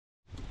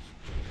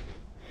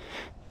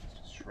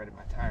threaded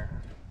my tire.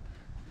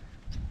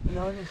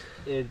 No,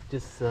 it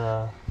just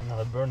I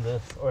burned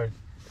this, or it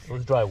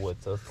was dry wood,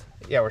 so it's...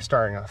 Yeah, we're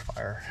starting a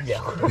fire. Yeah,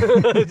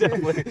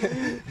 definitely.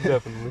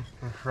 Definitely.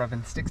 We're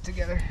rubbing sticks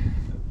together.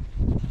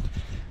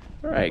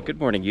 Alright, good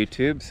morning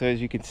YouTube. So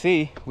as you can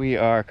see, we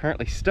are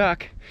currently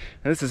stuck,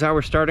 and this is how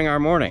we're starting our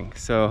morning.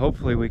 So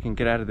hopefully we can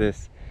get out of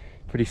this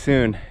pretty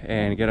soon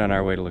and get on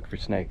our way to look for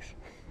snakes.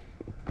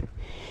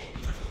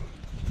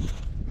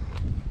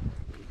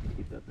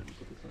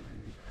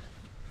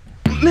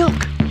 Milk!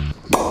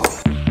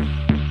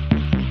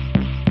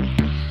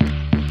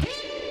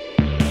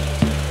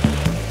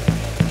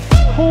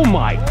 Oh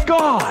my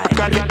god!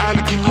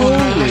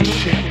 Holy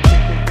shit!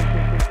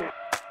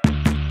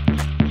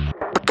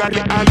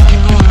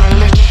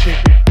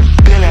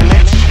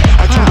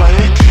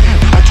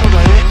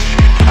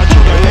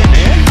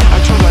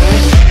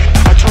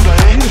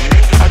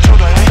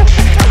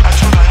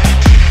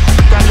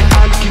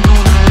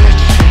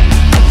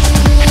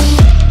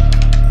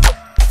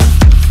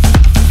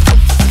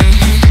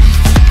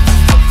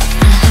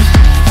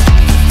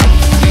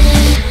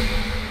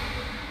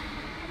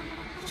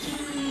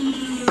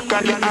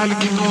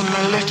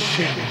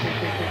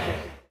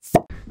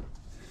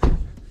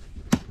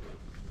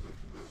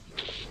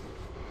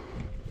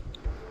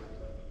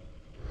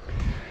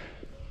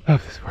 Oh,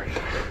 this works.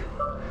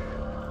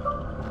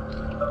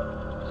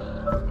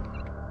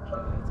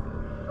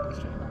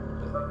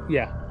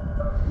 Yeah.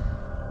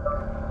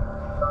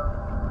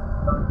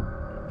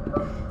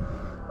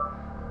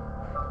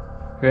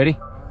 Ready?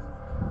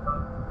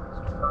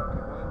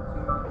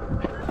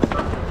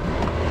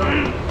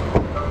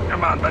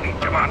 Come on, buddy.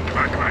 Come on, come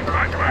on, come on, come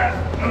on, come on.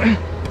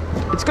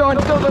 It's going.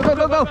 Go, go, go,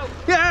 go, go.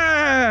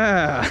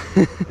 Yeah!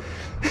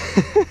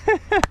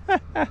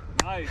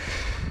 Nice.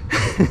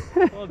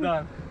 Well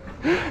done.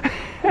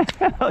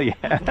 Hell yeah.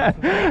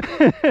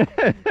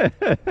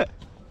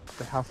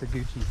 The house of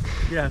Gucci.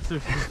 Yeah,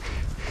 seriously.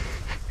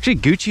 Actually,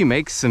 Gucci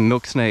makes some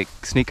milksnake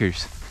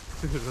sneakers.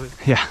 Really?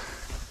 Yeah.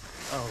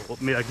 Oh, well,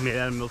 made out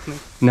of milk snake?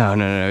 No,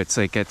 no, no. It's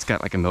like, it's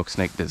got like a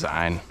milksnake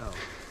design. Oh.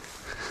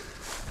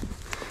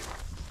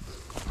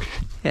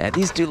 Yeah,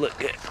 these do look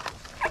good.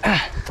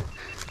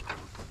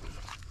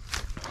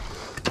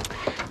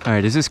 All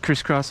right, is this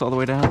crisscross all the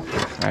way down? All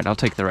right, I'll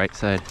take the right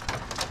side.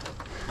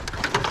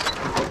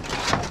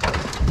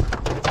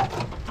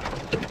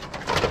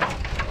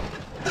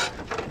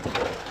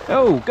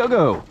 Oh, go,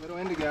 go. Little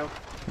indigo.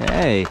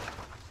 Hey.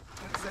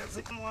 That's that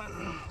second one.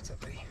 What's up,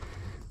 buddy?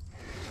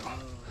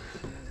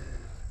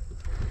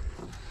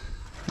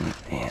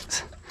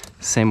 Ants.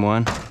 Same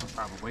one.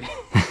 Probably.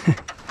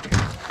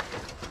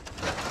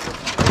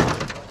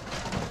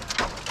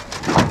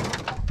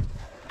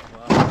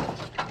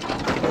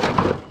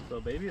 Wow. So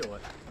baby or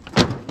what?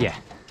 Yeah.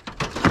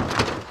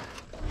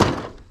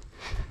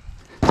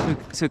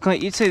 So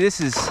Clint, you'd say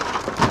this is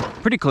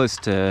pretty close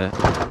to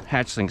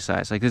hatchling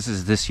size. Like this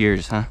is this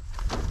year's, huh?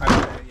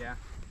 Yeah.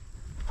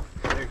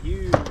 They're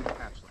huge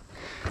hatchling.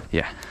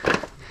 Yeah.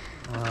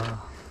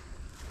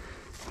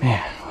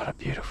 Man, what a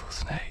beautiful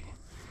snake.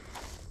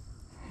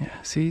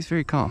 Yeah, see, he's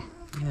very calm.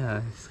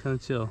 Yeah, he's kind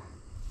of chill.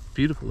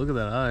 Beautiful, look at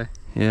that eye.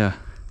 Yeah.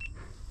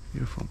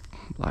 Beautiful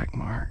black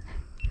mark.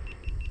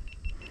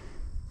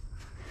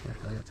 Yeah,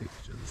 I gotta take a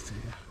picture of this too.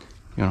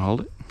 You wanna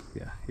hold it?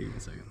 Yeah, here in a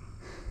second.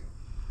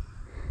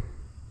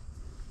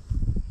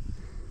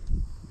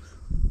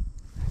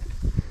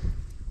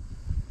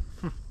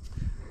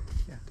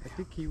 Yeah, I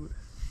think he was.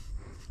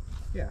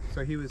 Yeah,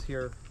 so he was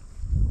here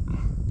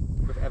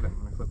with Evan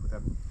when I flipped with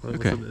Evan.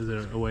 Okay. Is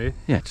there a way?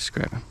 Yeah, just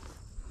grab him.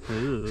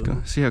 Ew. Let's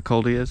go. See how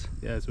cold he is?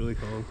 Yeah, it's really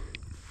cold.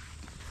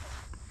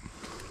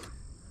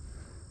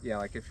 Yeah,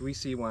 like if we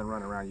see one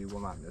run around, you will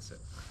not miss it.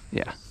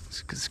 Yeah,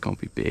 because it's gonna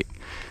be big,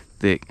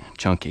 thick,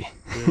 chunky.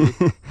 Really?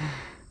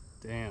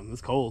 Damn,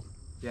 it's cold.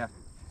 Yeah.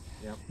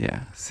 Yep.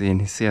 Yeah, see,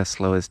 and you see how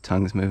slow his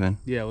tongue's moving?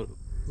 Yeah.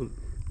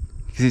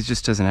 Because he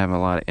just doesn't have a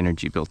lot of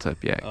energy built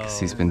up yet, because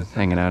he's been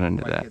hanging out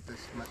under Quite that. get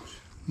this much,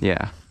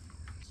 Yeah.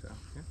 so,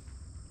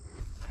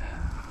 yeah.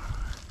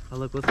 Oh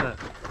look, what's that?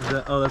 Is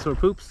that? Oh, that's where it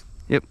poops.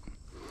 Yep.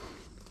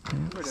 It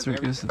Yeah, does so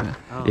it goes to that.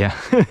 Oh. Yeah.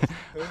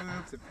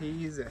 Oops, it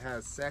pees, it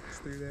has sex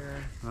through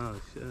there. Oh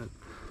shit.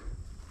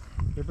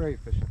 They're very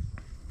efficient.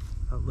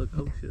 Oh look.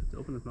 Oh shit.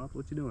 Open his mouth.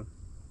 What you doing?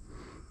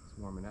 It's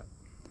warming up.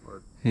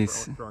 Or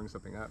He's- throwing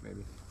something up,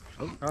 maybe.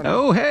 Oh. no.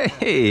 Oh,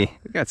 hey!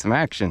 We got some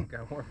action.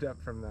 Got warmed up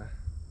from the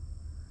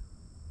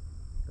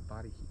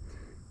body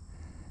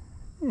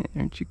heat.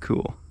 Yeah, aren't you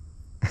cool?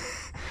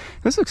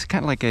 This looks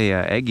kind of like a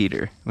egg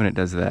eater when it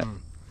does that.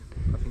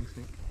 Puffing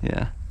snake.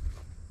 Yeah.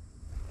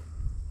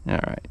 All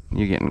right,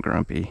 you're getting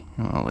grumpy.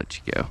 I'll let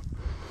you go.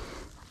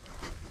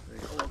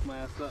 I'll woke my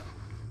ass up.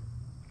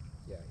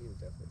 Yeah, he was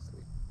definitely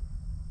asleep.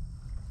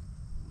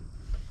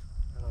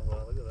 Oh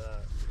wow, look at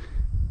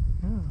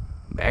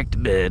that. Back to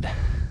bed.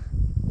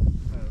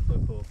 That's so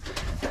cool.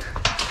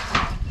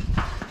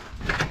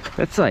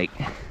 That's like,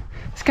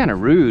 it's kind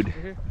of rude.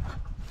 Here.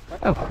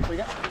 Oh. What we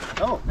got?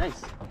 Oh,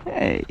 nice.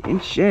 Hey, in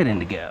shed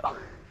indigo.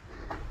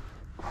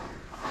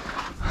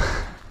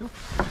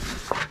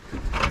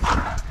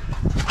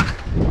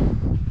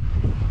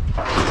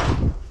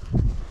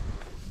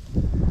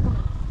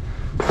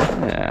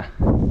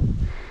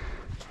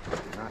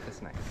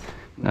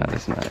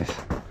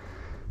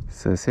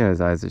 So see how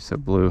his eyes are so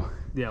blue.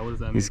 Yeah, what does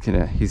that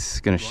mean? He's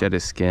gonna shed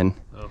his skin.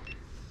 Oh.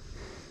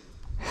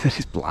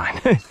 He's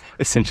blind,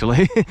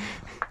 essentially.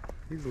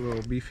 He's a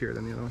little beefier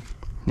than the other one.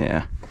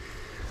 Yeah.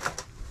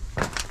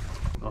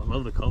 Oh, I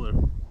love the color.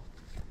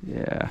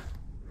 Yeah.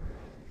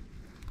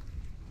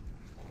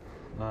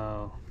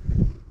 Wow.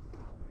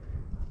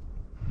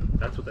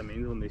 That's what that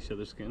means when they shed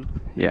their skin?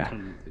 Yeah.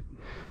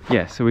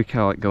 Yeah, so we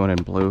call it going in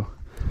blue.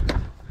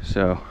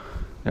 So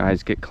their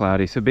eyes get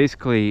cloudy. So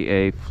basically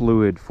a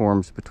fluid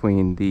forms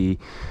between the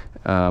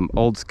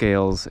old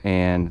scales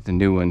and the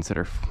new ones that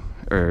are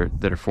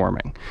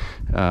forming.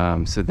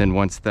 So then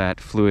once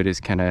that fluid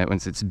is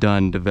once it's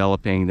done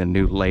developing the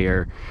new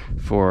layer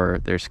for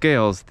their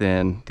scales,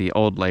 then the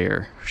old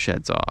layer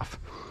sheds off.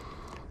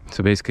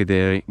 So basically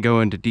they go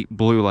into deep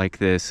blue like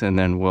this, and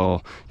then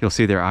you'll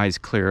see their eyes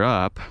clear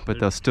up, but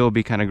they'll still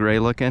be kind of gray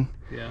looking.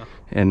 Yeah.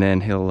 And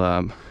then he'll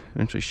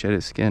eventually shed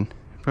his skin.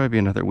 Probably be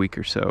another week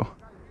or so.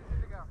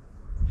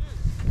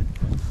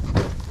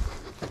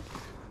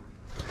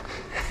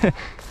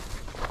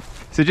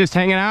 So just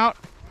hanging out?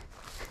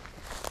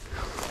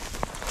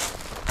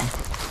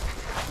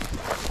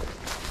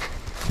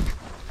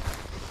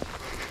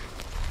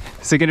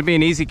 Is it gonna be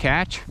an easy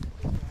catch?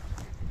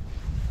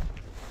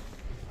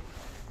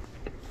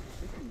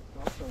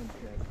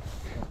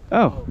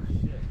 Oh,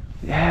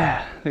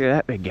 yeah, look at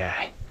that big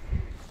guy.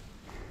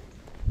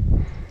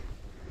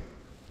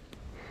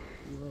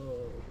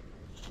 Whoa.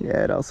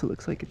 Yeah, it also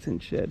looks like it's in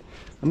shed.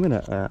 I'm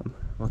gonna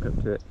walk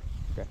up to it.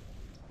 Okay.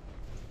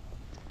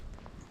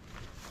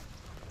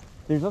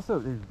 There's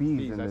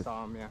bees in I this.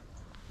 saw him, yeah.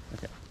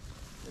 Okay.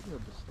 Maybe he'll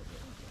just stay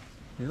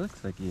there. He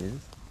looks like he is.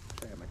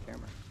 I have my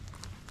camera.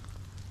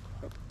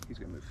 Oh, he's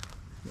gonna move.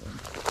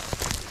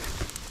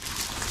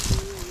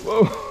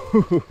 Whoa.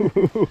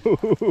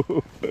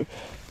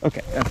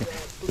 Okay.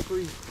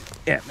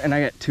 Yeah, and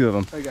I got 2 of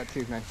them. Oh, you got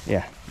 2, nice.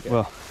 Yeah.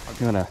 Well,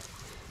 you wanna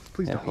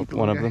Please don't hold eat the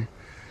one of little them?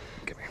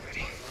 guy. Come here,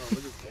 buddy. Oh,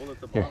 look at the hole at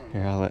the Here, bottom.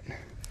 here, I'll let.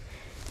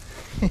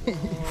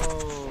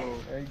 Oh.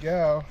 There you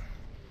go.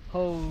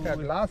 Holy. Look how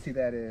glossy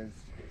that is.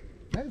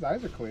 Man, his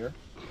eyes are clear.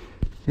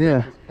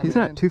 Yeah, he's coming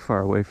not in. too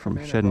far away from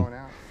Man, they're shedding. going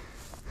out.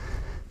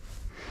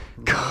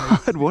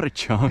 God, what a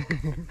chunk.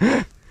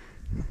 That's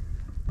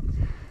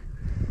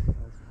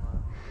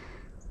wild.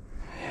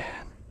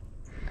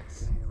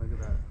 Dang, look at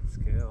that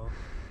scale.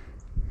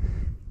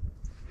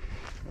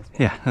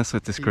 Yeah, that's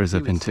what this grows He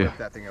up would into. slip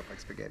that thing up like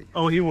spaghetti.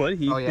 Oh, he would?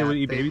 He Oh yeah, would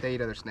eat they babies?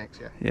 eat other snakes,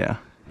 yeah. Yeah,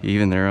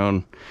 even their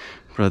own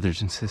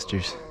brothers and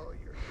sisters. Oh,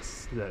 you're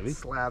just Is that heavy?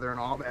 slathering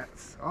all that.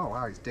 Oh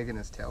wow, he's digging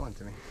his tail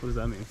into me. What does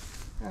that mean?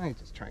 He's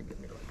just trying to get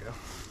me to let go.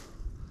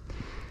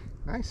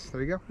 Nice,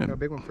 there you go. Got a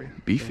big one for you.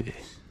 Beefy.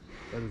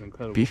 That is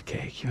incredible.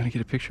 Beefcake. You want to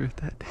get a picture with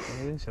that?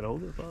 Oh, yeah, should I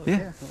hold it? Fuck. Yeah.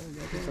 Yeah,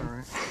 it's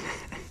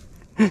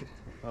alright.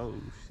 Oh,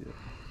 shit.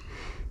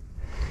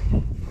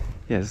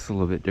 Yeah, this is a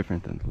little bit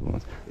different than the little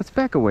ones. Let's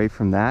back away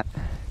from that,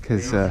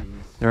 because there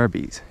are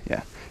bees.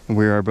 Yeah, and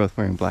we are both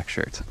wearing black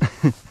shirts.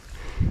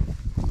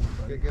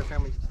 Get a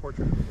family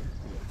portrait.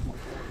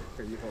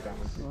 Here, you hold that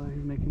one. Oh,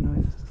 he's making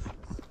noises.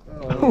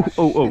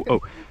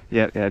 Oh.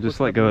 Yeah, just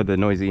let go of the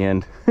noisy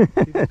end. He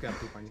just got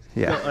poop on you.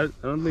 Yeah. No, I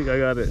don't think I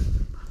got it.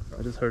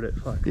 I just heard it.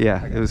 Fuck.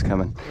 Yeah, it was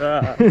coming.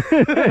 Ah.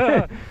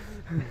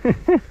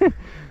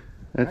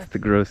 That's the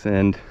gross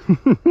end.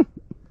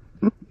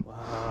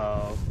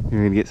 Wow.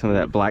 You're gonna get some of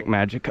that black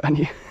magic on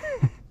you.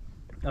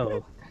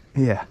 Oh,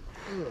 Yeah.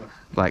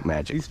 Black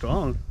magic. he's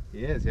strong.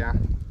 He is, yeah.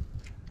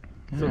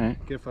 All right.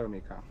 Get a photo of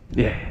me, Kyle.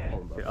 Yeah.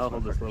 Hold him, bud. Here, I'll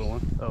hold this little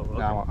one. Oh, okay.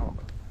 No, I won't.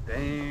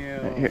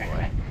 Damn.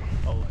 Here.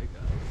 Oh my god.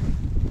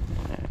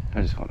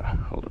 I just want to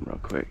hold him real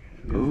quick.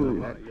 Oh,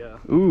 Ooh. yeah.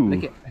 Ooh.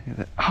 Lick it. Look at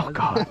that. Oh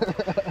God.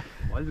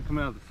 Why is it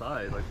coming out the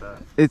side like that?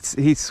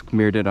 He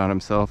smeared it on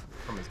himself.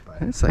 From his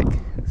butt. It's like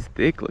it's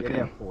thick Yeah, they looking.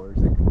 have pores.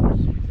 They can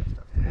squeeze that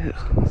stuff.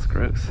 Ew, that's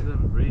gross. It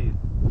doesn't breathe.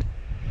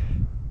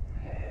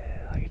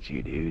 Look at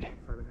you, dude.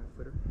 5.5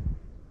 footer.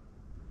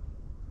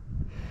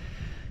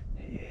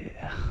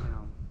 Yeah.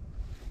 Damn.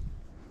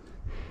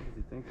 What does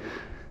he think?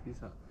 He's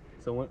not.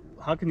 So what?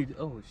 How can you?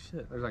 Oh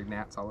shit. There's like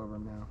gnats all over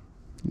him now.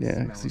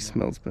 Yeah, because he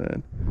smells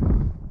bad.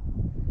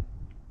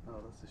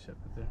 Oh, that's the shit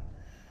right there.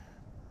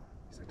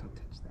 He's like, don't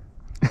touch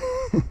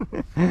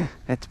that.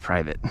 That's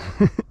private.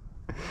 All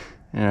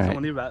So right.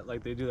 when they rat,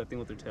 like they do that thing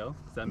with their tail,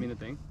 does that mean a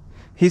thing?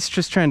 He's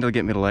just trying to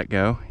get me to let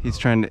go. He's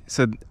trying to.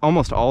 So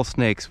almost all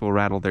snakes will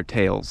rattle their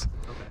tails.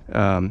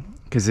 Okay.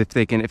 Because if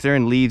they're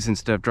in leaves and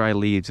stuff, dry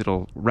leaves,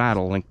 it'll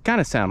rattle and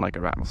kind of sound like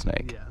a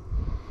rattlesnake. Yeah.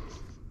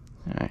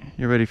 All right,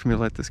 you ready for me to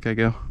let this guy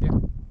go? Yeah.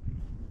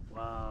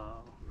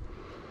 Wow.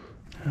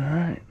 All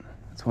right,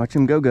 let's watch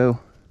him go.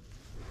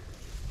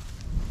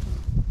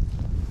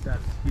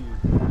 That's huge.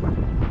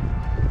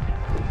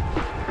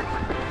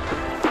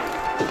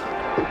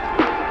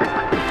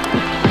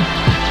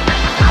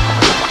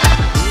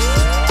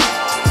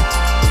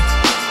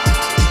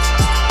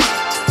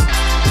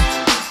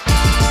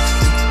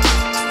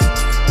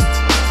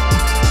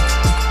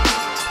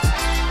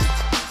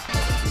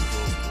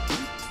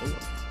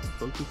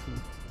 Focus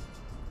on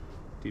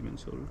demon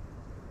shoulder.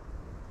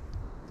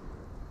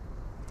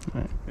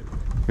 All right.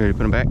 ready to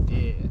put them back?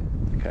 Yeah.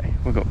 Okay,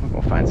 we'll go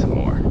find some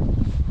more.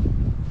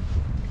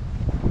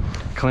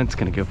 Clint's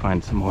gonna go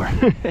find some more.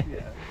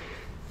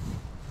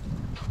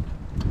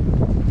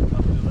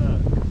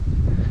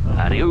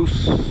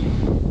 Adios.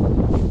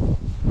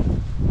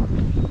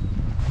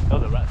 Oh,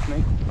 the rat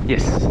snake?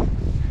 Yes.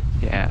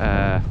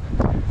 Yeah,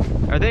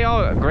 are they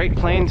all Great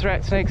Plains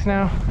rat snakes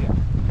now? Yeah.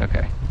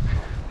 Okay.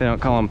 They don't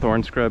call them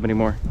thorn scrub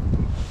anymore?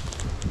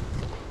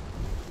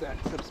 That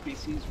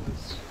subspecies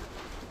was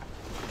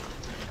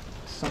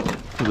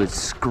It was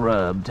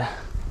scrubbed.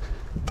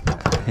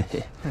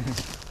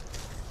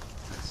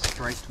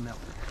 striped milk.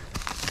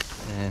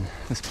 And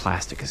this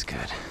plastic is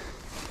good.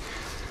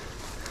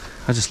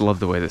 I just love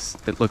the way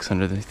it looks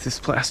under this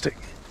plastic.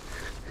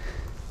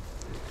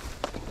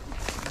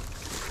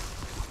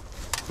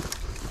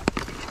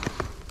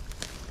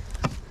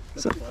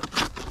 So,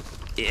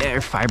 yeah,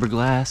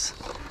 fiberglass.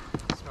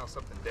 I smell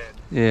something dead.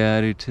 Yeah,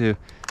 I do too.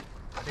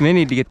 May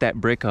need to get that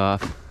brick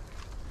off.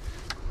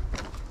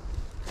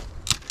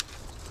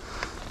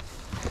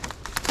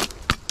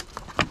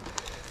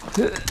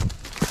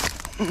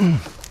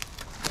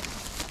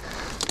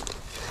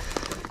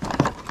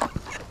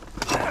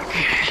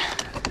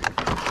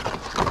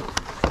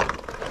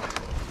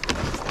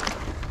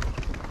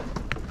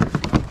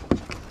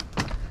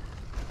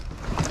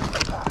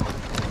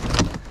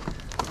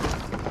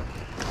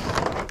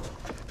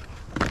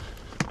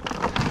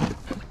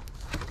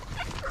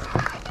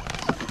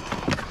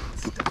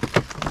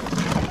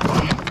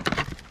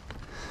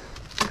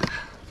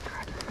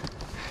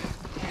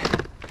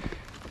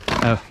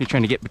 Oh, you're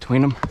trying to get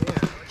between them?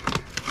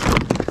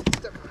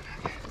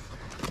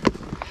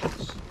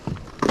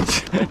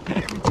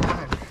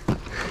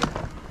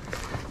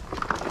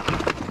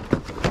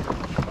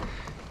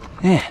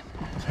 Yeah.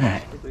 All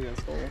right.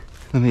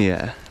 Let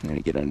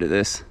me get under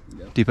this.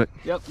 Yeah. Deepak.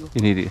 Yep.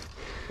 You need to.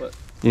 What?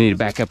 You need to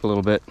back up a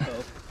little bit.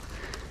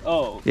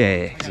 Oh.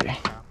 Yeah.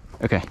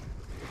 Okay.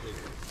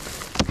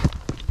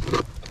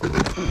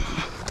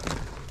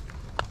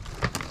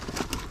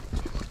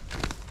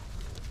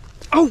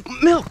 Oh,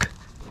 milk!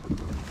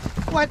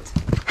 What?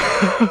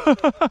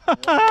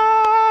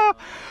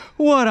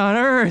 What on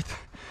earth?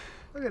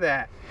 Look at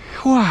that.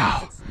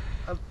 Wow. It's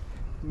a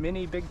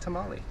mini big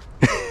tamale.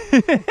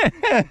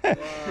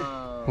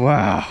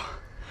 Wow.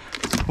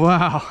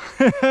 Wow.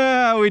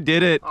 We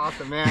did it.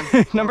 Awesome, man.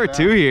 Number Not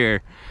 2 bad.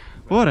 here.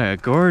 What a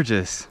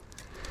gorgeous.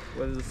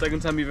 What is the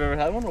second time you've ever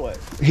had one or what?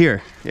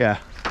 Here, yeah.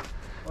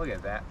 Look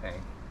at that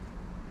thing.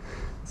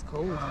 It's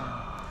cold.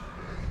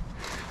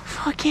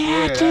 Fuck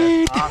yeah, Dude,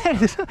 dude.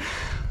 that is awesome.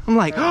 I'm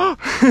like, oh.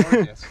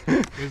 Gorgeous.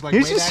 It was like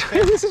He's way just, back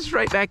there. this is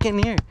right back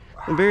in here,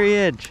 the very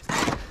edge.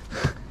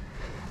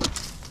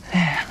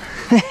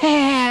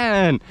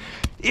 Man,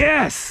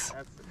 yes.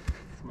 That's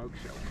a smoke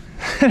show.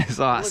 That is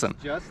It awesome.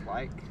 looks just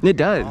like It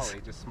does.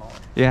 tamale, just smaller.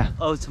 Yeah.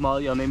 Oh,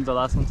 tamale. Y'all named the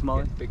last one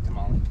tamale? Yeah, big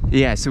tamale.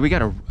 Yeah, so we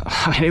got a,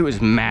 I mean, it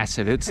was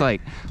massive. It's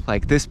like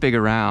this big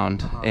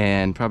around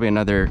and probably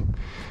another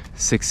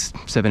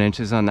 6-7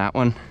 inches on that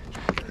one.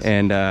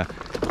 And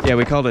yeah,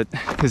 we called it,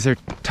 because they're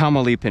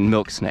Tamaulipan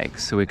milksnakes,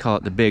 so we call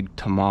it the big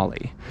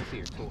tamale. Let's see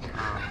your tool.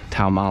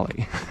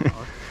 Tamale.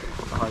 Oh,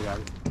 I got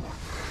it.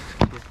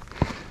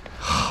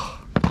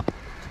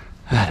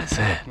 That is it.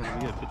 Yeah, let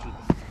me get a picture of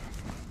this.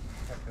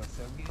 That feels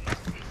so good.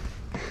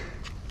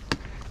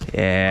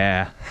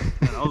 Yeah.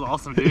 Man, that was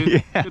awesome,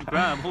 dude. Yeah. Good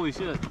grab. Holy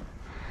shit.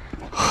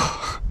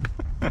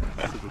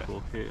 Super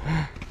cool. Here.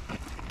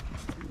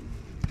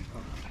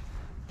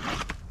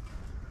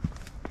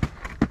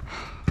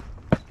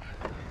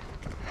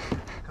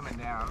 Coming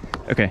down.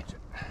 Okay.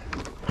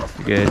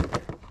 You good?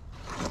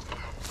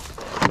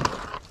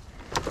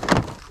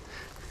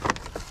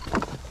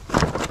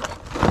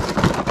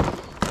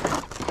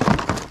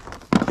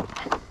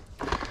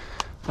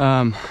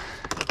 Glad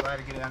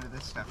to get it under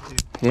this stuff too.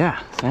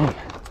 Yeah, same.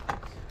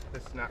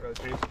 This is not really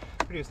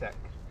produce that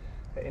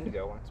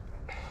indigo once.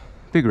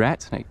 Big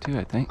rat snake too,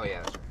 I think. Oh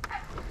yeah, that's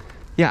right.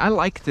 Yeah, I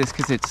like this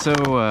because it's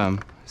so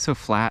so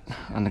flat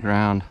on the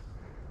ground.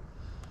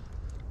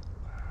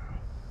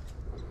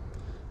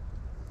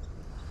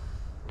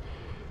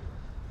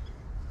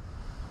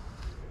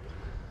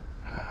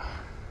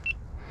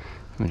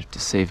 I'm gonna have to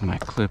save my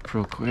clip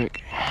real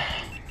quick.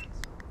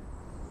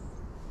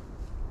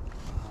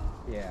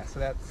 Yeah, so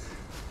that's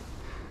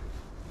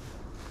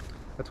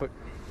what,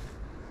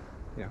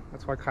 yeah,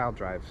 that's why Kyle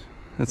drives.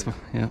 That's what,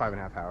 yeah.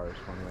 5.5 hours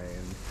one way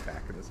and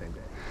back in the same day.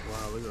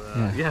 Wow, look at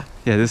Yeah. that. Yeah.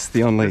 Yeah, this is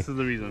the only. This is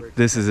the reason.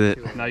 This is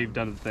it. Now you've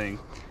done the thing.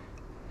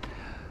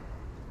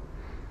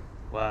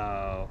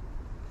 Wow.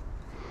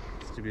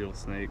 Such a beautiful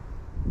snake.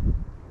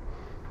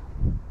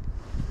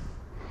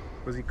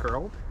 Was he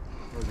curled?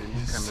 Or was he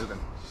just kind of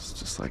moving? It's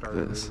just like Started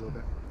to move this. a little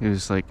bit? He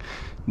was like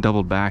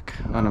doubled back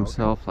on okay.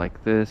 himself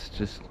like this.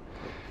 Just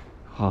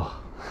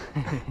oh.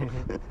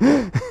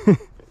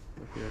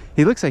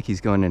 He looks like he's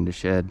going into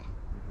shed.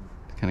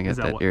 Kind of Is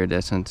got that that what-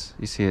 iridescence.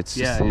 You see, it's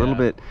just Yeah, a little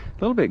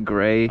yeah. bit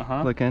gray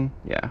looking.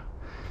 Yeah,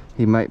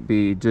 he might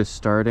be just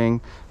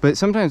starting. But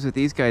sometimes with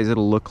these guys,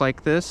 it'll look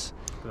like this,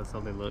 That's how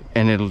they look.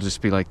 And it'll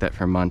just be like that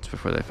for months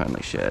before they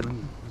finally shed. I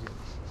wonder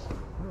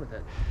what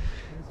that.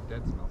 There's a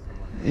dead smell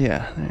somewhere.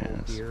 Yeah, there Old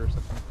it is. deer or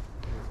something.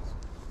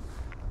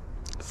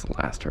 It's the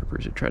last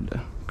herpers who tried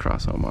to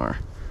cross Omar.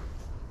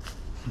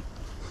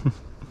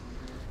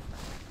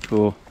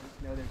 Cool.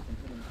 No, there's some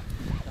hidden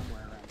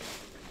somewhere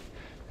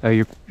around Oh,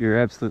 you're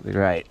absolutely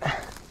right.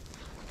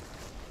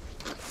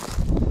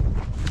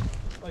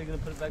 Oh, you gonna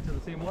put it back to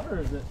the same water, or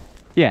is it?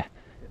 Yeah.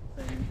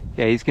 Same?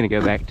 Yeah, he's gonna go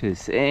back to his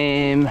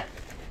same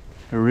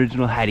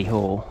original hidey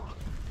hole.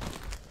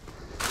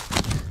 So,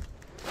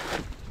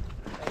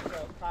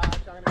 I'm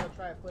gonna go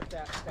try to flip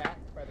that stack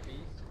by the bees.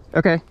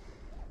 Okay.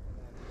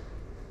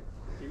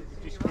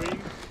 If you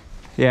scream?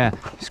 Yeah.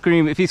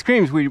 Scream. If he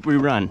screams, we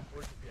run. Yeah.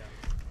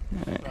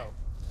 All right. No.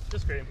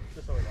 Just scream.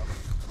 Just so we know.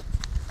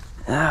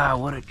 Ah,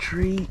 what a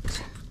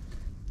treat.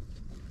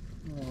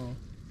 Oh.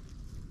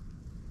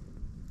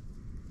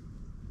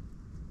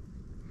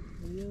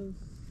 Yes.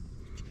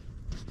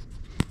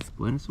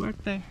 Buena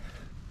suerte.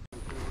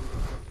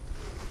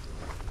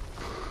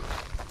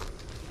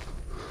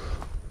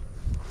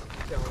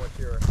 Tell me what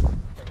you're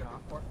taking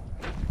off for.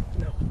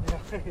 No.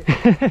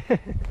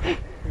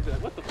 He's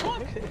like, what the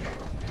fuck?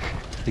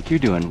 Like you're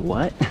doing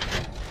what? Yeah.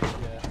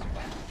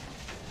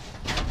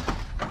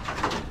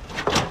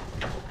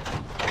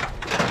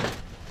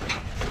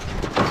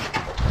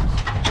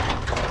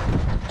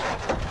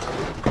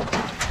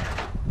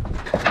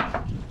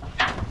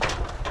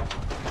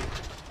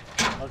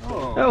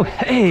 Oh,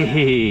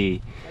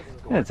 hey!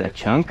 That's a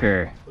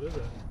chunker. What is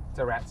it? It's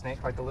a rat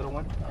snake, like the little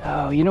one.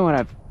 Oh, you know what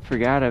I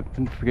forgot? I've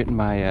been forgetting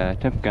my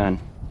temp gun.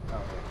 Oh,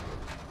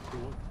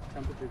 What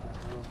temperature is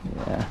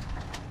that? Yeah.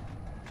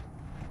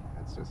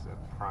 that's just a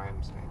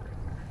prime snake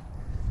right there.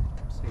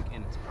 Snake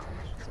in its prime,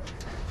 I should say.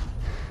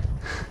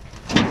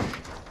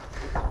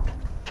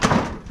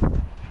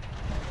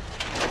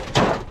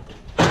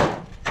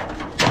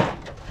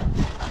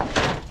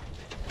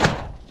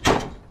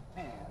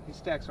 Man, these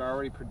stacks are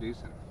already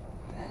producing.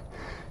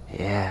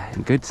 Yeah,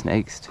 and good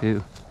snakes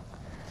too.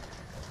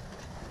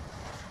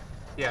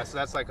 Yeah, so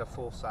that's like a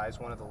full size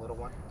one of the little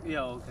one.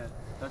 Yeah, okay.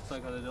 That's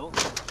like an adult?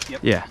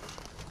 Yeah.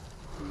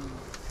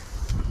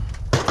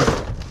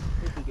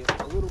 If we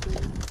get a little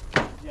bigger,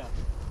 Yeah.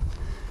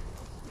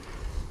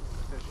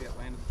 especially at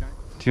Land of the Giant.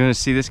 Do you want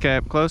to see this guy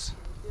up close?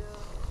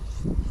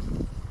 Be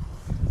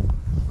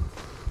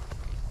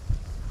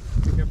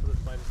careful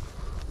with the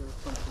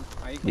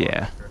spiders.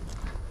 Yeah.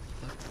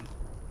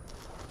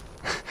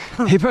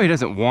 He probably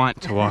doesn't want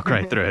to walk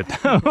right through it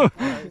though.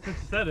 Since you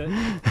said it.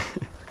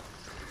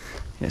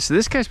 Yeah, so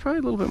this guy's probably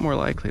a little bit more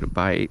likely to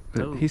bite,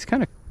 but Oh. he's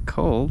kind of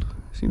cold.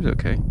 Seems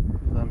okay.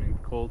 What does that mean?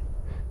 Cold?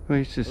 Well,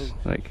 he's just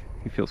like,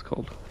 he feels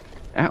cold.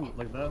 Ow.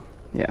 Like that?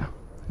 Yeah.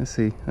 Let's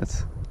see.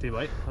 That's, Do you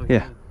bite? Oh,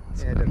 yeah.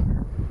 Yeah, it doesn't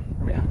hurt.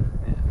 Yeah.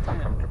 It's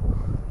uncomfortable.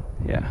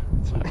 Yeah.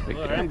 It's not a big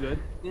Well, deal. I'm good.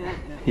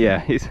 Yeah,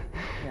 he's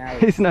Yeah,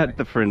 he's not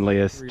the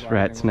friendliest realizing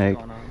rat what's snake.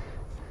 going on.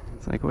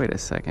 It's like, wait a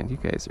second, you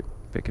guys are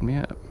picking me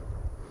up.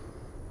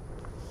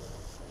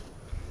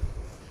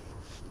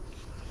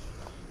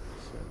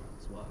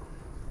 It's wild.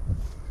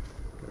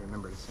 Gotta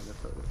remember to send a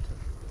photo to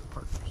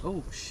partners.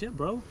 Oh, shit,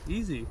 bro.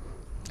 Easy.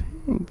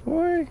 Dang,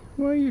 boy,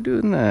 why are you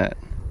doing that?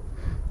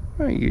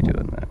 Why are you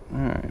doing that?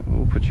 Alright,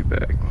 we'll put you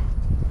back.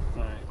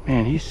 Alright.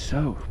 Man, he's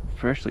so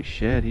freshly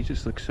shed. He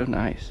just looks so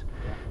nice.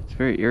 Yeah. It's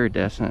very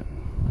iridescent.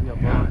 We got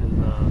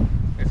blood.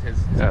 It's his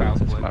Oh,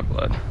 spouse's it's blood. my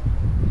blood.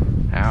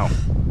 Ow.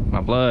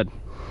 My blood.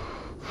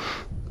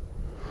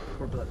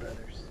 We're blood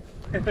brothers.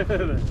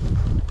 Wiggle,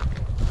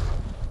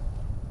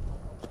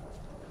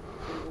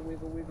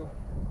 Wiggle, wiggle.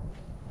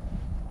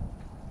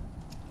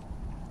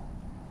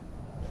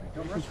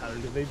 How do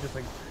they just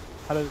like,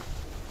 how to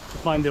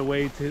find their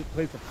way to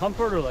place of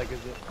comfort, or like is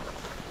it?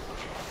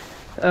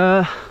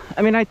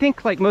 I mean, I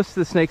think like most of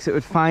the snakes that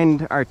would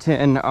find our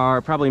tin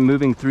are probably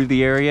moving through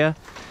the area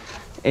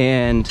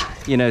and,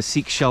 you know,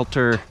 seek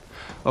shelter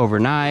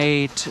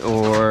overnight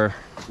or,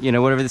 you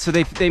know, whatever. So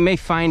they may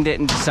find it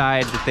and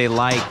decide that they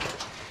like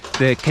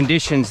the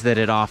conditions that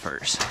it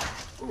offers.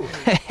 Ooh.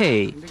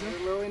 Hey.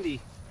 Little Indy.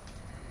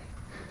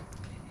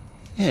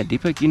 Yeah,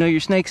 Deepak, you know your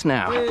snakes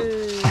now.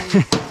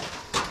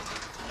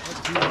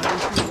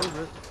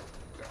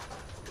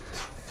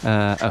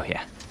 Oh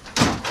yeah.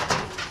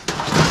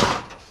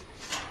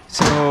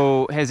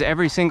 So has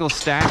every single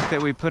stack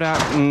that we put out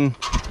in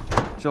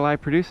July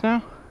produced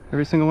now?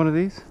 Every single one of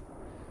these?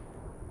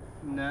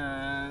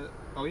 Nah.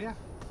 Oh yeah,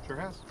 sure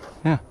has.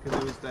 Yeah. Because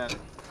it was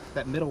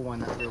that middle one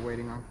that we were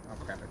waiting on. Oh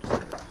crap! I just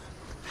turned it off.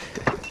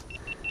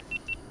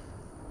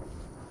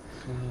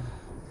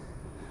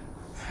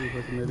 See if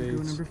I can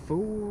Go number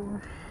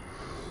 4.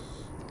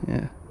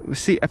 Yeah. Well,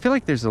 see, I feel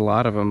like there's a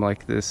lot of them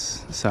like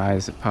this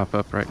size that pop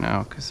up right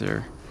now because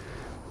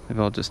they've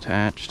all just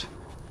hatched.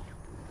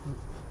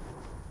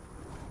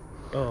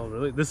 Oh,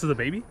 really? This is a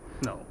baby?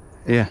 No.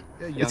 Yeah.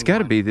 A It's young got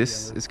to one. be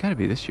this. It's got to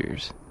be this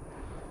year's.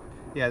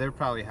 Yeah, they're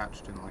probably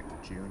hatched in like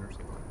June or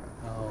something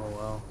like that. Oh,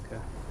 wow.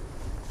 Okay.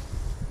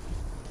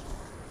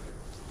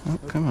 Oh,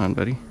 come on,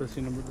 buddy. This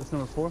number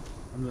 4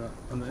 on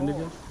the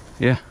indigo.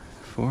 Yeah,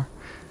 4.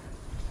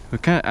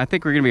 I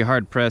think we're gonna be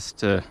hard pressed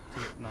to.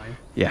 9.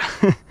 Yeah.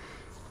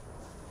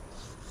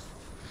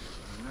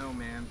 No,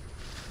 man.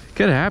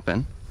 Could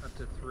happen. Up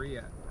to 3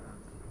 at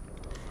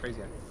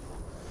crazy.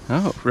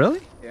 Oh,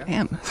 really? Yeah.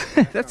 Damn.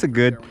 That's a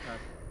good.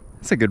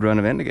 That's a good run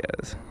of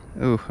indigos.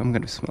 Oh, I'm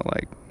gonna smell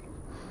like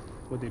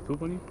Would they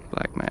poop on you?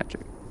 black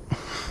magic.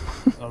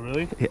 Oh,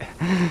 really? Yeah.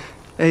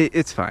 Hey,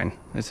 it's fine.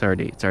 It's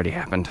already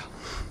happened.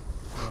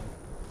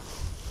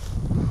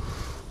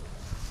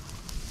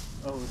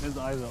 Oh, his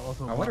eyes are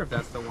also. I wonder if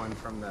that's the one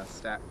from the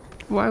stack.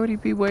 Why would he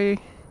be way?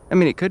 I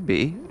mean, it could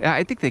be.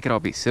 I think they could all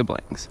be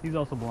siblings. He's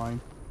also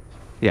blind.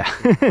 Yeah.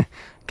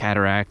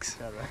 Cataracts.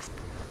 Cataracts.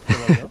 Should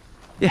I let go?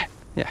 Yeah.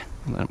 Yeah.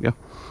 Let him go.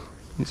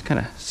 Just kind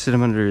of sit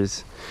him under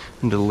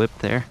the lip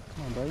there,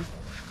 Come on, buddy.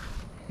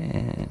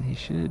 and he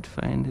should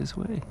find his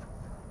way.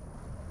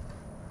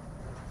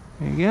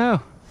 There you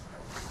go.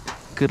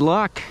 Good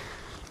luck.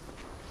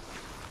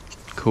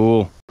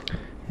 Cool.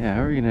 Yeah,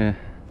 how are we gonna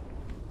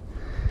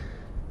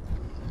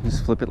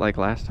just flip it like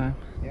last time?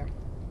 Yeah.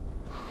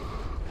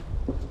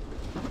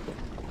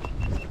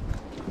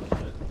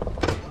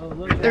 Oh,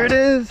 look. There it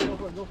is. Go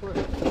for it, go for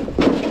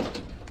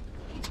it.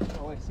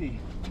 Oh, I see.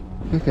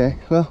 Okay,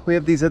 well, we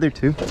have these other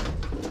two.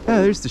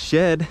 Oh, there's the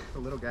shed. The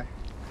little guy.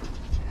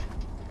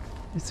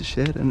 There's the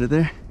shed under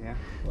there. Yeah.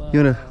 You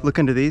wanna look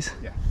under these?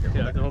 Yeah.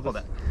 Yeah, I can hold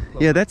that.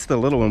 Yeah, that's the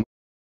little one.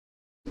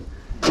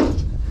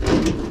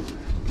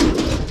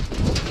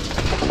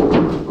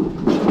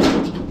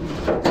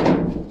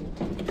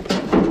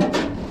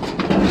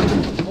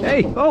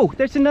 Hey, oh,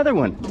 there's another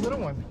one. The little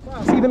one. Wow.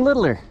 It's even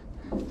littler.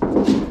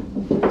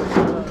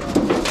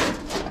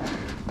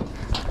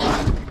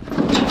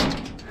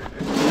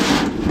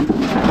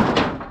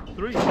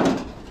 Three.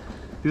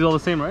 These are all the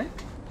same, right?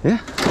 Yeah.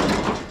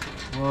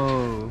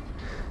 Whoa.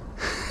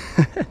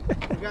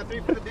 We got 3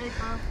 for the day,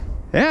 Kyle.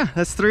 Yeah,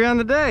 that's 3 on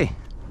the day.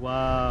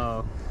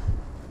 Wow.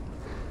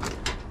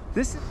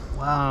 This is...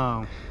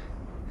 Wow.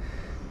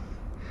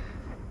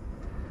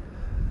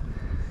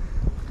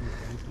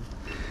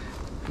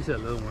 You said a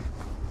little one.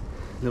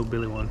 Little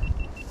Billy one.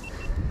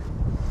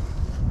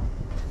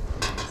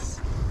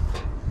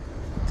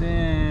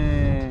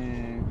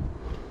 Dang.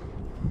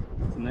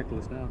 It's a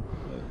necklace now.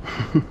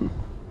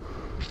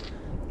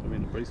 I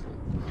mean, a bracelet.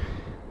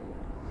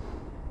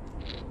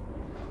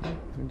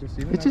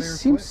 It just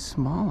seems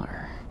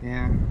smaller.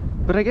 Yeah.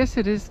 But I guess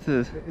it is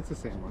the... It's the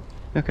same one.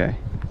 Okay.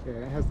 Yeah,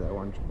 it has the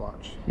orange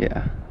blotch.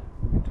 Yeah.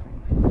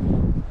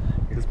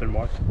 It's been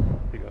marked.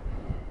 Here you go.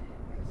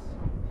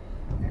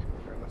 Yeah,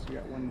 regardless, we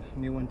got one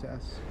new one to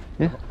us.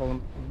 Yeah. Hold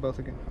them both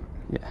again.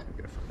 Yeah.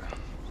 Get a photo.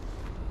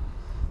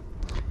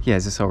 Yeah,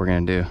 is this all we're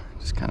gonna do?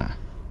 Just kind of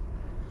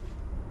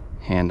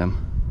hand them.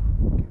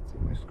 Can't see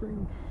my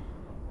screen.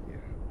 Yeah.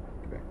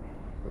 Get back.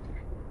 Both of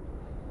you.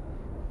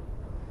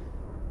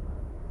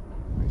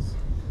 Nice.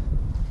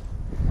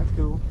 That's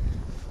cool.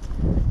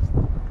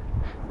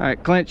 All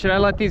right, Clint, should I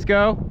let these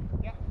go?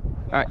 Yeah.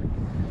 All right.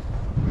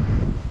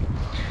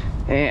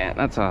 Yeah,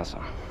 that's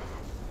awesome.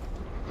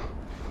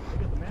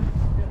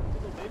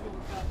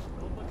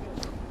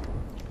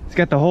 He's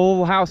got the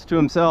whole house to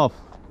himself.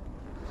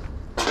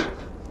 All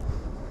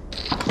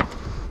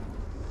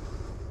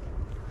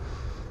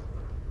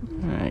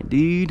right,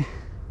 dude.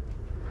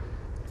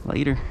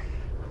 Later.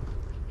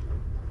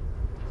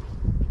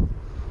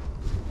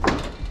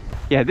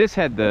 Yeah, this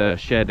had the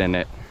shed in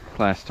it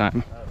last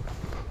time.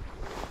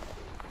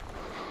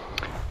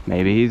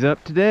 Maybe he's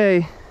up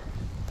today.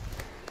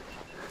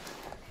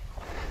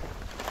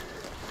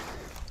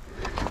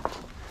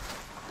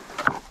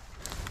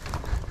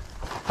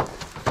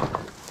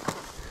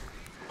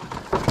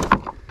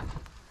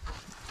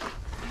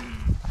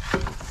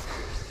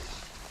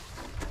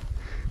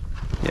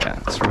 Yeah,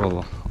 let's roll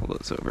all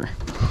those over.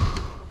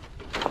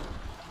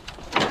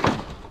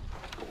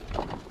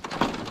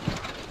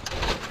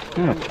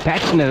 Oh,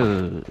 patch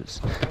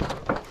nose.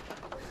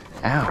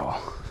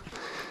 Ow.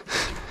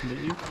 Did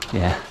you?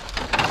 Yeah.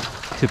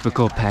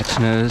 Typical patch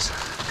nose.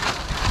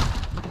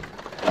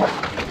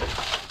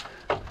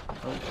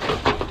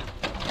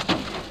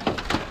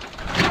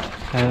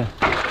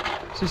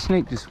 So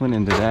snake just went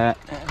into that,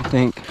 I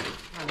think.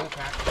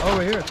 Oh,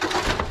 right here.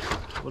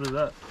 What is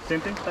that? Same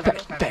thing?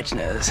 Patch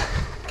nose.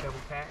 Double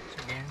patch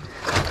again.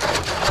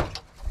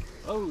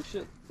 Oh,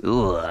 shit.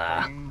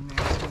 Ugh.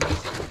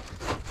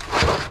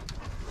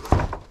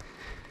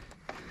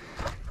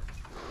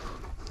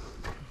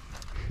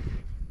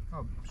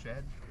 Oh,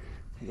 shed.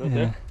 Right Yeah.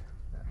 there?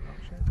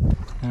 Shed.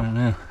 I don't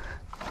know.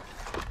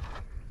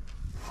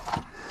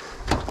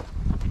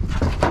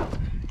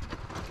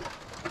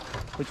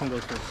 Which one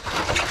goes first?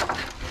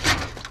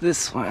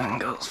 This one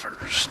goes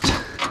first.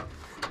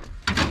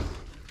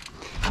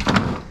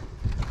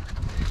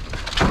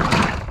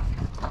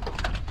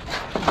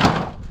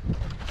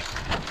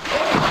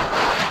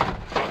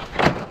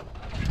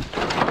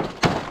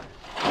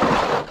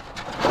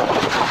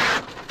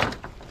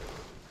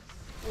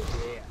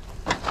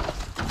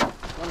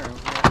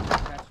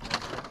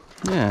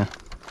 Yeah.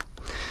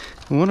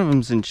 One of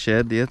them's in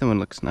shed, the other one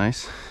looks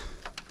nice.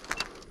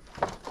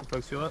 You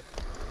folks feel it?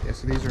 Yeah,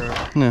 so these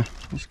are No,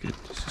 it's good.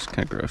 It's just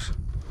kind of gross.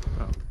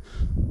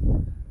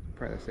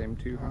 probably the same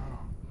too, huh?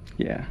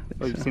 Yeah. I Oh,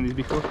 think you've so. seen these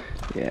before?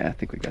 Yeah, I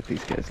think we got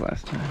these guys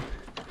last time.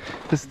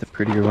 This is the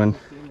prettier one.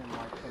 Seen them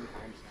like 10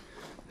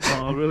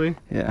 times. Oh, really?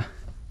 Yeah.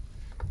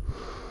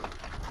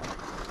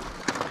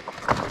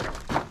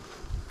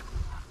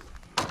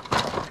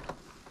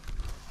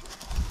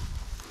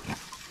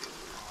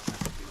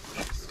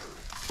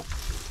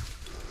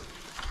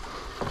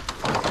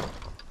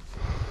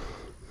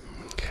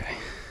 Okay.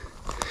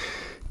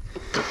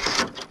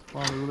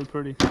 Wow, they're really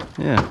pretty.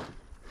 Yeah.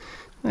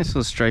 Nice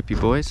little stripy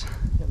boys.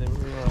 Yeah, they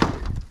really are.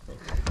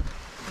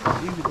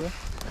 Easy, bro.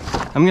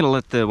 I'm gonna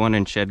let the one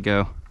in shed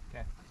go.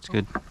 Okay. It's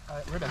good.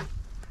 We're done.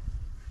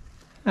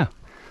 Oh.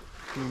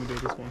 You want me to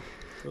do this one?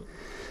 Oh.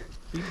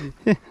 Easy.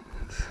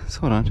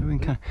 So hold on. We can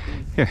kind of.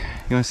 Here.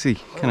 You want to see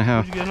kind of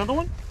how? Did you get another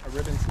one? A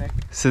ribbon snake.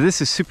 So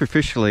this is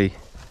superficially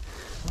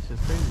This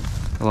is crazy.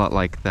 a lot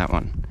like that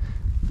one.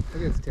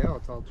 Look at its tail.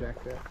 It's all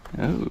jacked up.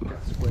 Oh.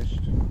 Got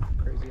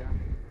squished. Crazy eye.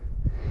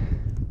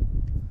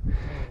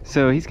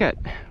 So he's got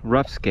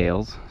rough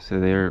scales, so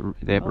they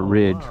have a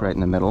ridge right in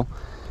the middle,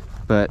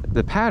 but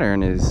the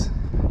pattern is,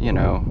 you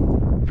know,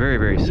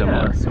 very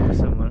similar. Yeah, super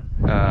similar.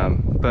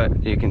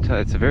 But you can tell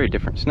it's a very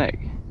different snake.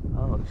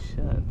 Oh shit.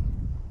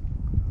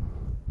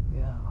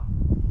 Yeah.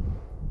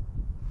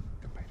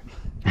 Don't bite him.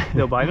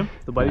 They'll bite them?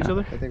 They'll bite each Yeah.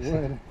 other? But they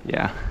would.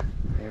 Yeah,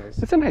 Anyways.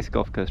 it's a nice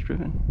Gulf Coast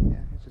ribbon. Yeah,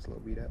 it's just a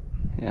little beat up.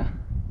 Yeah.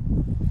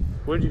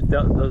 Where'd you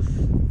those?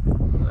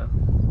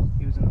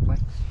 He was in the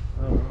planks.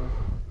 Oh,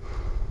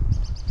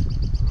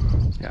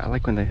 Yeah, I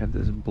like when they have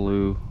this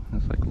blue,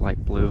 it's like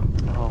light blue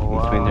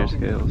wow. between their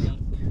scales. Yeah.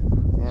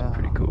 It's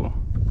pretty cool.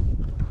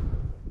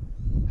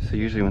 So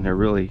usually when they're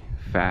really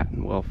fat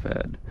and well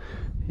fed,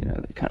 you know,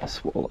 they kind of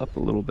swell up a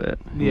little bit.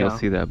 And Yeah. You'll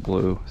see that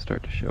blue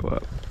start to show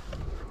up.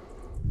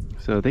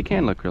 So they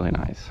can look really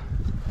nice,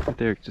 but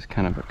they're just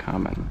kind of a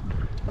common,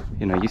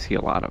 you know, you see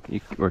a lot of,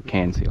 or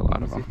can see a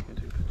lot of them.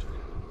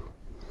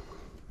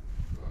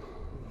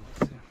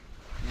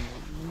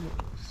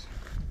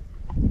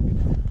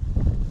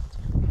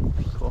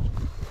 Cool.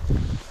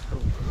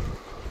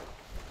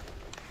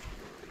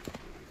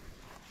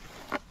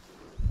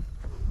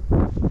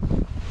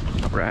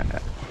 Right.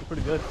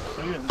 Pretty good.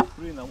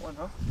 Three in that one,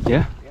 huh?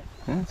 Yeah,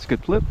 yeah, it's a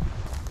good flip.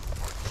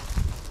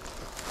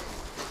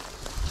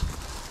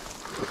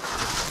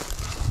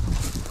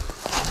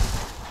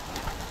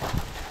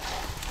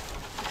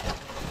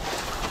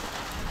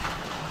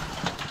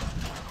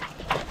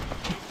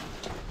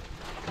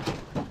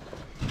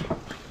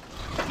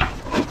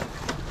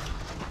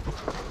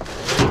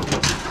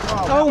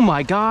 Oh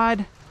my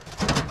God.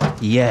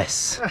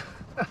 Yes.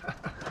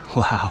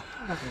 Wow.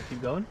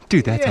 Keep going.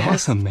 Dude, that's Yes,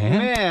 awesome, man.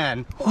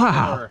 Man.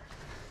 Wow.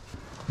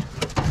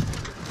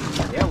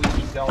 Yeah, we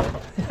keep going.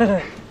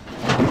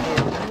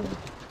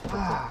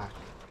 Ah.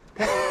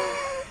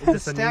 Is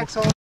this a new Stack's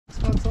all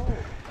 6 months old.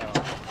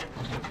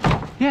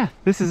 Yeah,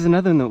 this is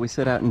another one that we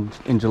set out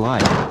in July.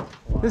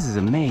 This is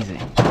amazing.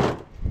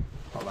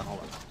 Hold on.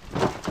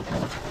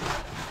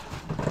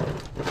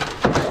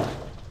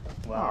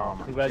 Wow. Oh,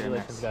 my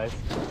Congratulations, goodness.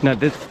 guys. No,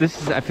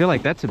 this is, I feel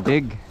like that's a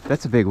big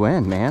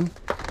win, man.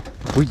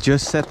 We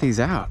just set these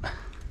out.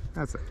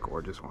 That's a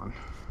gorgeous one.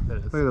 That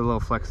is. Look at the little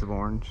flecks of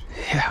orange.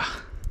 Yeah.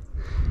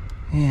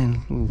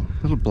 And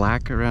little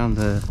black around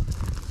the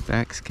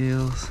back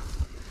scales.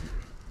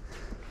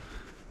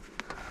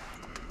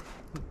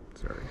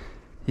 Sorry.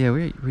 Yeah,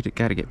 we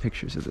got to get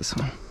pictures of this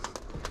one.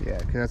 Yeah,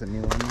 because that's a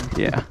new one.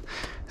 Yeah,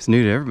 it's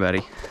new to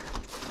everybody.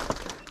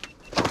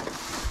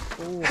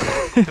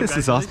 Oh. This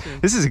is awesome.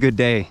 This is a good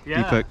day,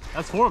 Yeah, Deepak.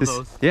 that's 4 of This,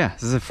 those. yeah,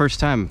 this is the first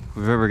time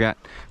we've ever got.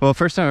 Well,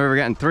 first time I've ever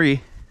gotten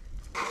 3.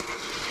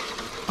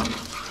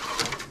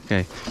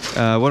 Okay,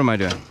 what am I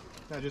doing?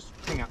 No, just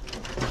hang out.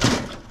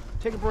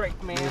 Take a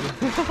break, man.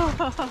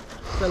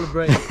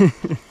 Celebrate.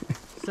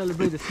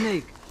 Celebrate the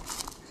snake.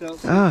 So,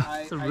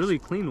 It's a really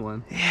clean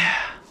one. Yeah.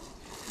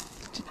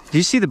 Do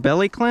you see the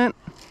belly, Clint?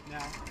 No.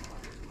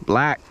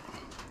 Black.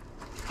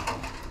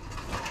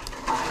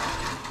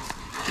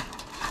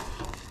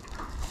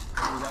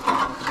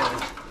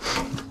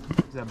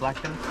 Is that black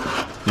thing?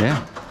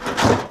 Yeah.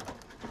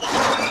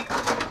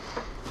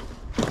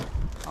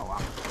 Oh, wow.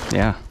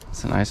 Yeah,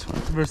 it's a nice one.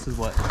 Versus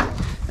what?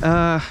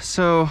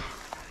 So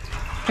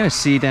kind of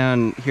see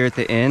down here at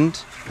the end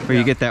where you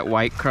Yeah. get that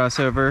white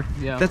crossover.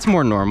 Yeah. That's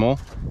more normal,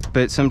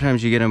 but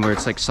sometimes you get them where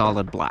it's like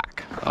solid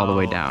black all the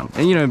way Oh. down,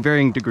 and you know,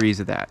 varying degrees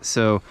of that.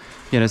 So,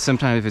 you know,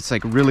 sometimes if it's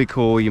like really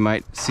cool, you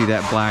might see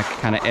that black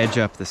kind of edge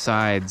up the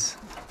sides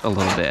a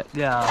little bit.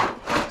 Yeah.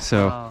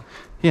 So, Wow.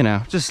 you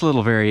know, just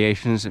little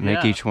variations that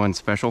make Yeah. each one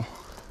special.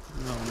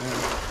 Oh man.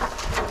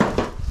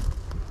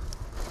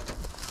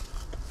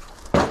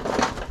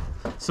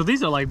 So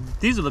these are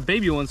the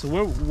baby ones. So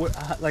where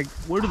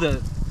do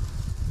the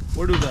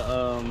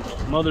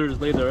mothers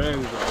lay their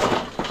eggs?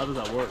 Or how does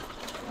that work?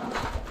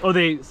 Or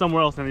they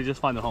somewhere else and they just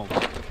find their home?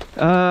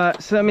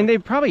 So I mean, they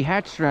probably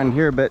hatched around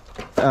here, but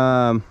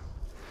I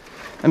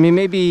mean,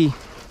 maybe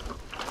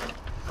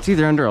it's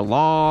either under a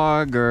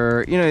log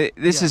or, you know,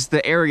 this is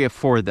the area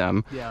for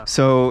them. Yeah.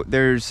 So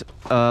there's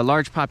a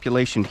large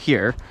population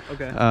here.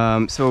 Okay.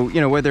 So, you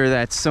know, whether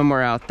that's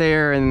somewhere out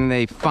there and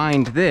they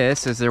find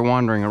this as they're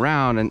wandering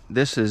around, and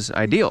this is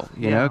ideal,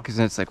 you know, because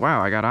it's like,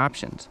 wow, I got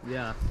options.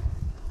 Yeah.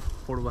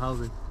 Affordable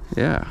housing.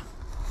 Yeah.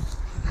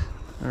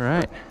 All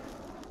right. Is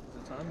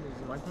it time?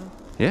 Is it my time?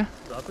 Yeah.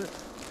 Drop it?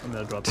 I'm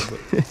gonna drop it.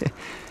 But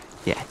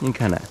Yeah, you can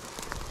kind of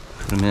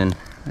put them in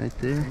right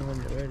there. I know when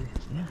you're ready.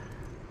 Yeah.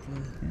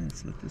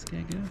 Let's let this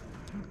guy go.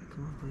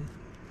 Come on, buddy.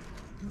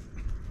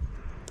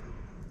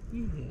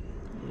 Yeah.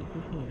 Look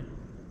over here.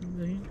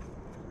 Over here.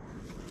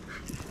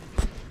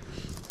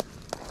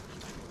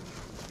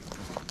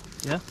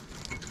 Yeah?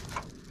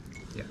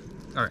 Yeah.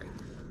 All right.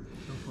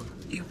 Go for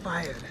it. You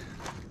fired.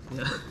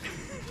 Yeah.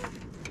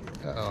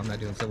 Uh-oh, I'm not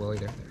doing so well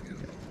either.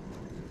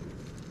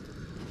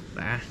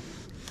 Ah.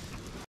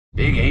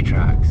 Big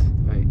Aatrox.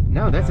 Right.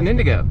 No, that's an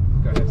indigo.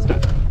 Go ahead,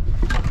 stop.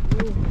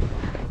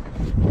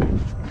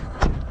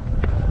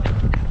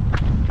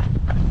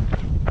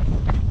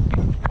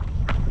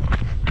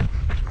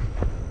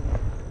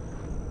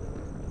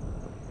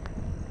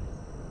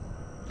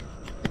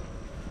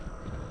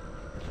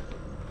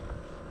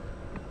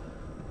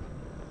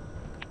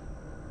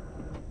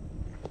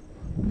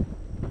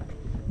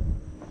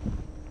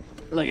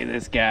 Look at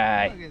this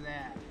guy.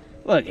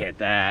 Look at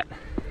that.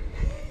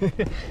 Look at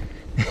that.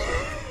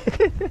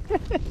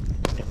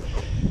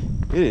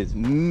 It is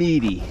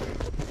meaty.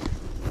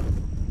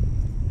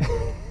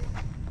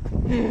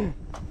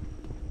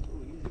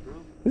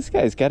 This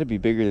guy's got to be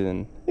bigger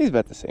than, he's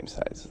about the same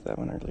size as that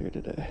one earlier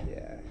today.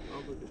 Yeah,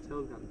 Oh, look, the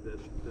tail's gotten bit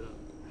up.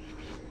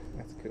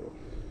 that's cool.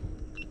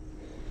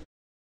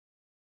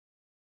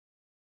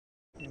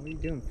 Yeah, what are you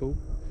doing, fool?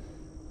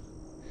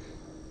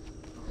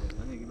 Oh,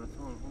 I need to get my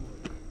phone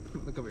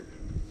home. Look over here.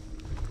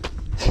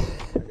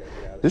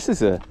 This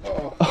is a,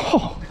 Oh.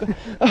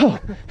 oh.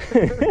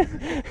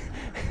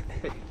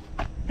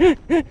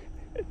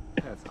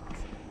 That's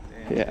awesome.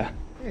 Damn. Yeah,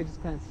 Yeah, it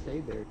just kind of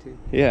stayed there too.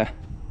 yeah.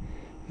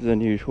 It's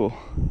unusual. Got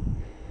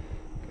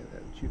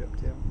that chewed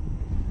up tail.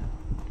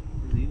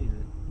 Who's eating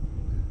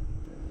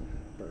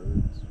it?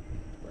 Birds,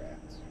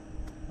 rats,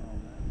 all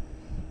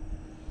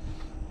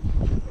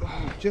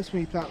that. Just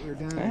when you thought we were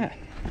done. Ah,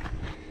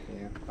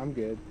 Yeah, I'm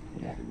good.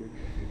 Yeah.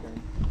 You're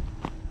done.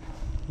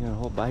 you want a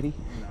whole bitey?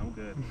 No, I'm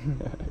good.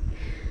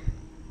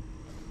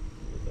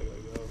 I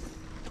gotta go.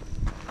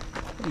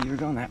 Hey, you were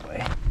going that way.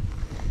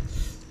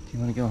 Do you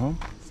want to go home?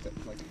 Step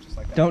just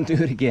like that. Don't do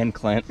it again,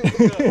 Clint.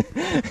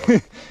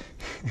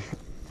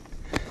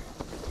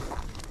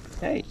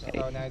 Hey, hey.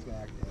 Oh, now he's gonna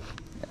act dead.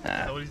 Is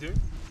that what he's doing?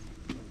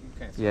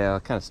 Okay. Yeah,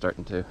 kind of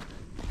starting to.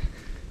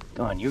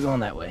 Go on, you're going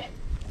that way.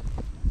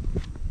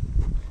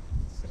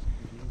 So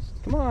confused.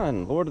 Come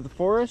on, Lord of the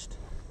Forest.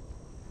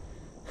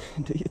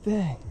 Do your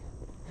thing.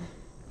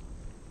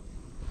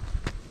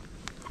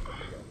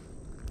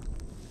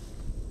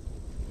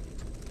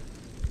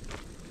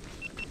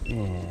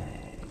 Yeah.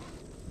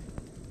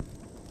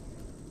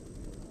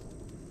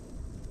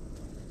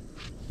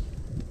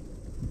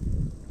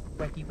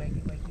 Wakey,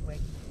 wakey, wakey, wakey.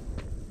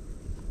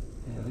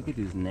 Yeah, look at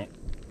his neck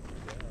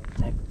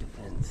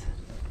defense.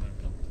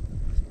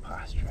 His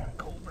posture on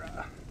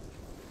cobra.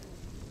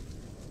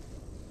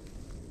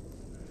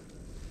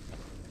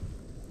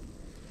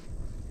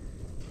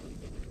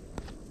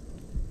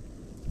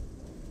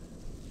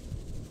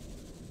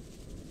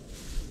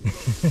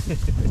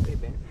 Hey,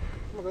 Ben.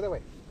 Come on, go that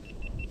way.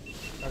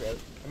 Okay.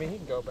 I mean, he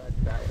can go back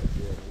that way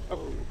too.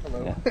 Oh,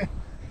 hello. Yeah.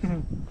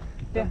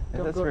 Yeah,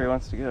 that's where he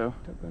wants to go.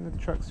 Don't go into the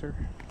truck, sir.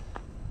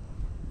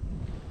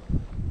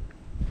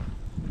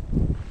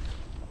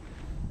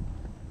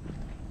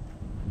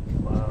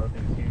 Wow, that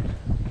thing's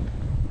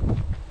huge.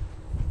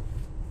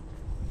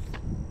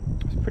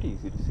 It's pretty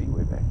easy to see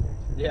way back there,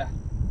 too. Yeah.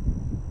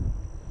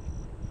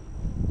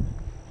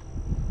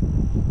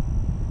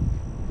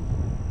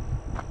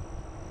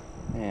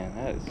 Man,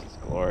 that is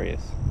just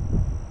glorious.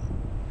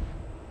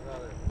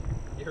 Another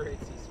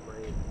urates he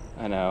sprayed.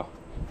 I know.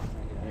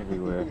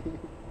 Everywhere.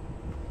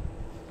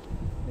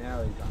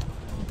 Now he's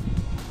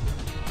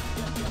gone.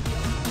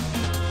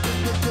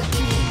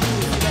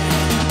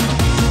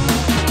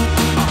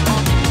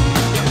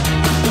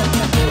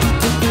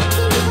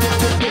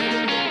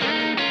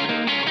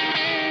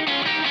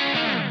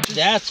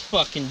 That's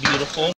fucking beautiful.